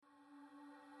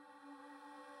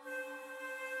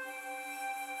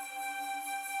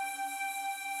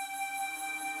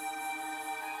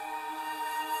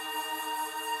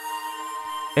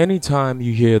Anytime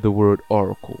you hear the word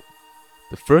oracle,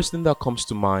 the first thing that comes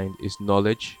to mind is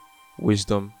knowledge,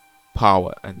 wisdom,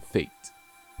 power, and fate,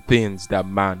 things that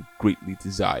man greatly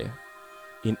desire.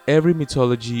 In every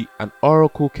mythology, an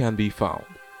oracle can be found,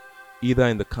 either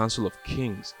in the Council of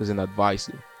Kings as an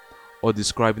advisor or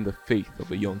describing the fate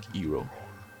of a young hero.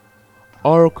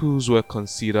 Oracles were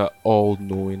considered all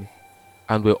knowing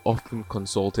and were often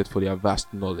consulted for their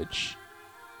vast knowledge.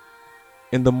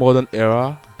 In the modern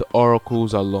era, the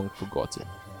oracles are long forgotten,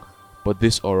 but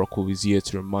this oracle is here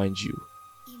to remind you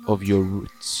of your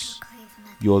roots,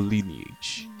 your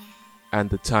lineage, and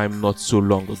the time not so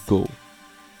long ago,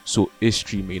 so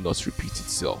history may not repeat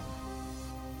itself.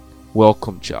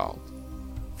 Welcome, child,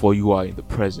 for you are in the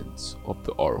presence of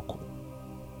the oracle.